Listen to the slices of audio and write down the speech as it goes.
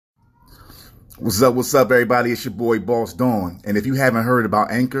What's up, everybody? It's your boy, Boss Dawn. And if you haven't heard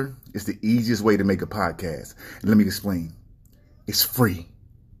about Anchor, it's the easiest way to make a podcast. And let me explain. It's free.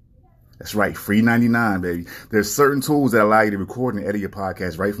 That's right, free 99, baby. There's certain tools that allow you to record and edit your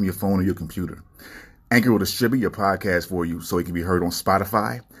podcast right from your phone or your computer. Anchor will distribute your podcast for you so it can be heard on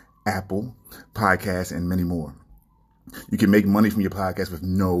Spotify, Apple, Podcasts, and many more. You can make money from your podcast with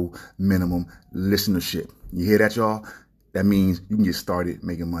no minimum listenership. You hear that, y'all? That means you can get started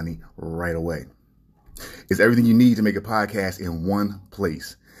making money right away. It's everything you need to make a podcast in one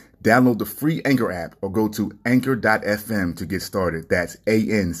place. Download the free Anchor app or go to anchor.fm to get started. That's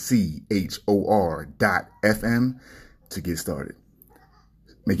ANCHOR.FM to get started.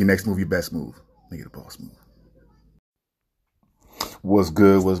 Make your next move your best move. Make it a boss move. What's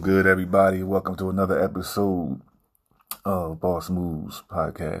good, everybody? Welcome to another episode of Boss Moves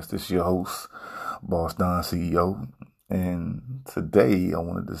Podcast. This is your host, Boss Don CEO. And today I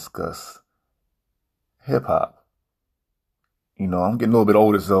want to discuss hip-hop. You know, I'm getting a little bit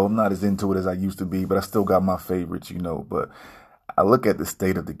older, so I'm not as into it as I used to be, but I still got my favorites, but I look at the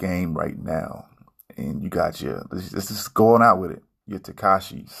state of the game right now, and you got this is going out with it, your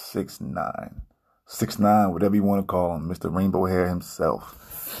Tekashi 6ix9ine, 6ix9ine, whatever you want to call him, Mr. Rainbow Hair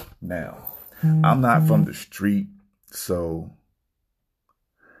himself. Now, I'm not from the street, so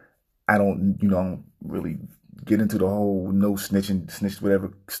I don't really get into the whole no snitching,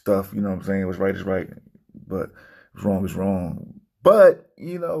 whatever stuff, you know what I'm saying? What's right is right, but what's wrong is wrong. But,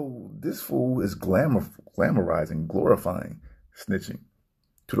 this fool is glamorizing, glorifying snitching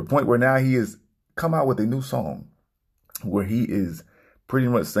to the point where now he has come out with a new song where he is pretty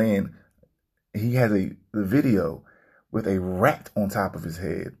much saying he has the video with a rat on top of his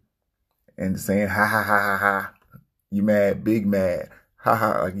head and saying, ha, ha, ha, ha, ha, you mad, big mad, ha,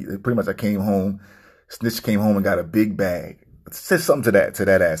 ha, like, pretty much I came home, Snitch came home and got a big bag. It says something to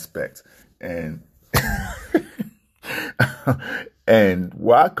that aspect. And and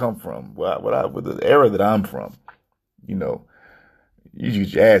where I come from, with the era that I'm from, you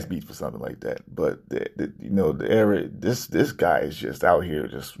use your ass beat for something like that. But the era, this guy is just out here,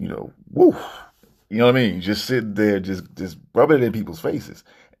 just woo, you know what I mean? Just sitting there, just rubbing it in people's faces,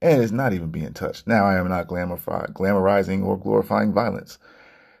 and it's not even being touched. Now I am not glamorizing or glorifying violence.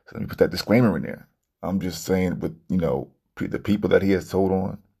 So let me put that disclaimer in there. I'm just saying with, the people that he has told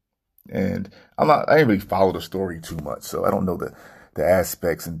on. And I didn't really follow the story too much, so I don't know the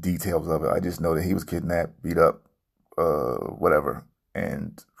aspects and details of it. I just know that he was kidnapped, beat up, whatever,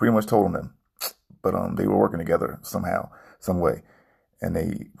 and pretty much told on them. But they were working together somehow, some way. And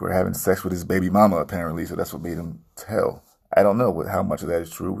they were having sex with his baby mama, apparently, so that's what made him tell. I don't know how much of that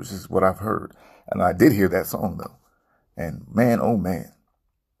is true, which is what I've heard. And I did hear that song, though. And man, oh man.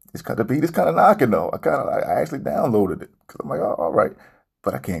 The beat is kind of knocking though. I actually downloaded it because I'm like, oh, all right,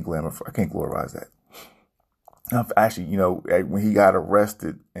 but I can't glorize that. Actually, when he got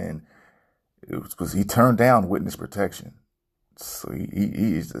arrested and he turned down witness protection, so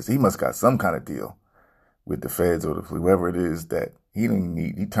he must got some kind of deal with the feds or whoever it is that he didn't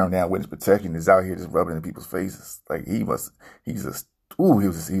need. He turned down witness protection. Is out here just rubbing it in people's faces. Like he's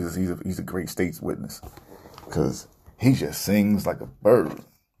a great state's witness because he just sings like a bird.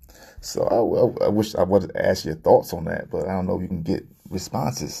 So I wish I wanted to ask your thoughts on that, but I don't know if you can get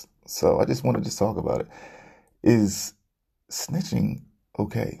responses. So I just wanted to talk about it. Is snitching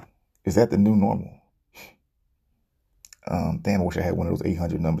okay? Is that the new normal? Damn, I wish I had one of those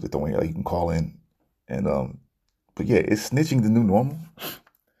 800 numbers that you can call in. And but yeah, is snitching the new normal?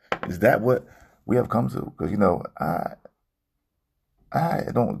 Is that what we have come to? Because I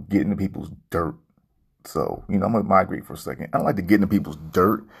don't get into people's dirt. So I'm gonna migrate for a second. I don't like to get into people's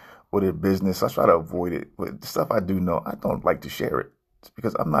dirt or their business. I try to avoid it. But the stuff I do know, I don't like to share it. It's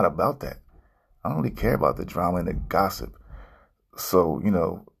because I'm not about that. I don't really care about the drama and the gossip. So, as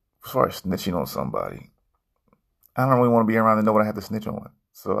far as snitching on somebody, I don't really want to be around and know what I have to snitch on.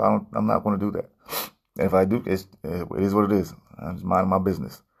 So I'm not going to do that. And if I do, it is what it is. I'm just minding my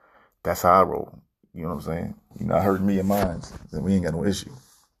business. That's how I roll. You know what I'm saying? I heard me and mine, then we ain't got no issue.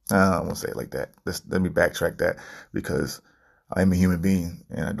 I don't want to say it like that. Let me backtrack that because I am a human being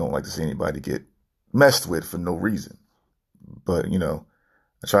and I don't like to see anybody get messed with for no reason. But,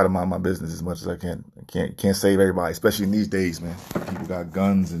 I try to mind my business as much as I can. I can't save everybody, especially in these days, man. People got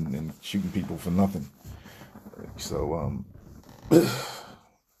guns and shooting people for nothing. So,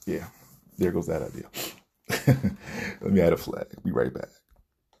 yeah, there goes that idea. Let me add a flag. Be right back.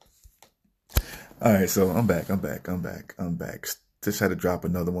 All right, so I'm back. Just had to drop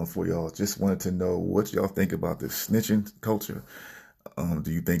another one for y'all. Just wanted to know what y'all think about this snitching culture.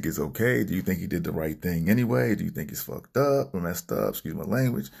 Do you think it's okay? Do you think he did the right thing anyway? Do you think he's fucked up or messed up? Excuse my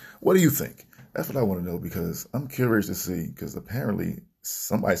language. What do you think? That's what I want to know because I'm curious to see. Because apparently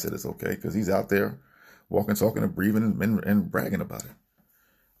somebody said it's okay because he's out there walking, talking, and breathing and bragging about it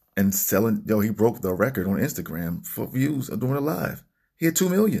and selling. He broke the record on Instagram for views during a live. He had 2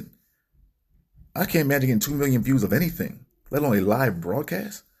 million. I can't imagine getting 2 million views of anything, let alone a live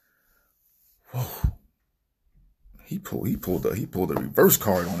broadcast. Whoa. He pulled a reverse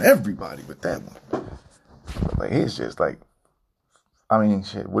card on everybody with that one. Like, it's just like, I mean,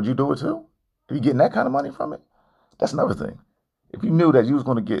 shit, would you do it too? If you're getting that kind of money from it? That's another thing. If you knew that you was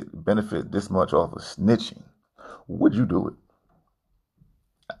going to get benefit this much off of snitching, would you do it?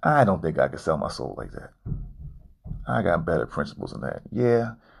 I don't think I could sell my soul like that. I got better principles than that.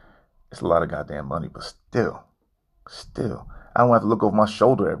 Yeah, it's a lot of goddamn money, but still, I don't have to look over my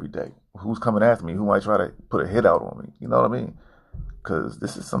shoulder every day. Who's coming after me? Who might try to put a hit out on me? You know what I mean? Because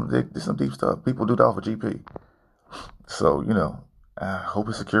this is some deep stuff. People do that for GP. So, I hope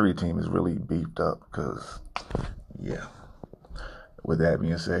his security team is really beefed up because, yeah. With that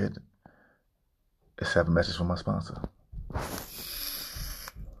being said, let's have a message from my sponsor.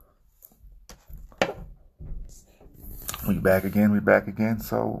 We back again.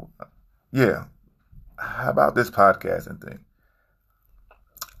 So, yeah. How about this podcasting thing?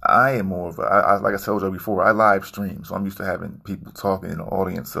 I am more of like I told you before, I live stream. So I'm used to having people talking in the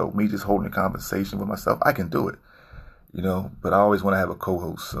audience. So me just holding a conversation with myself, I can do it. But I always want to have a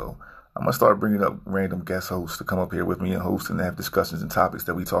co-host. So I'm going to start bringing up random guest hosts to come up here with me and host and have discussions and topics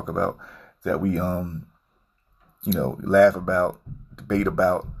that we talk about, that we, laugh about, debate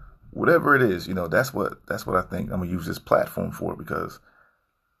about, whatever it is. That's what I think I'm going to use this platform for, because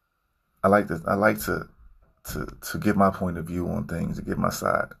I like to give my point of view on things, to give my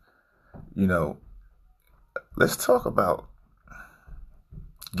side. Let's talk about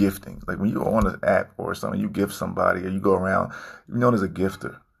gifting. Like when you're on an app or something, you gift somebody, or you go around, you're known as a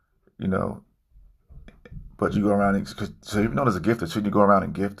gifter, but you go around, so you're known as a gifter, shouldn't you go around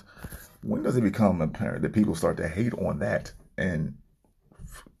and gift? When does it become apparent that people start to hate on that and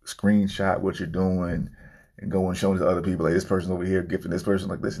screenshot what you're doing and go and show it to other people, like this person over here gifting this person?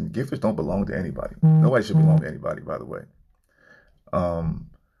 Like, listen, gifters don't belong to anybody. Nobody should belong to anybody, by the way.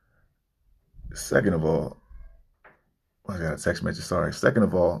 Second of all, I got a text message, sorry. Second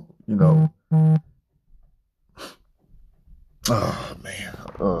of all, oh man.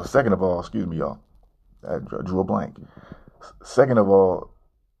 Second of all, excuse me, y'all. I drew a blank. Second of all,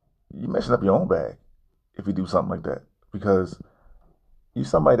 you messing up your own bag if you do something like that, because you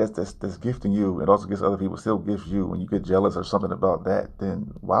somebody that's gifting you and also gets other people, still gifts you, and you get jealous or something about that,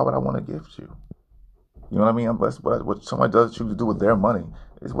 then why would I want to gift you? You know what I mean? What somebody does choose to do with their money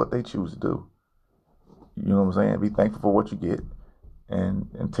is what they choose to do. You know what I'm saying? Be thankful for what you get and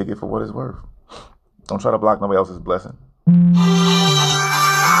take it for what it's worth. Don't try to block nobody else's blessing.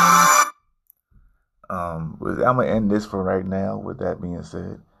 I'm going to end this for right now. With that being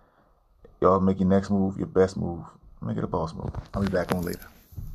said, y'all make your next move your best move. Make it a boss move. I'll be back on later.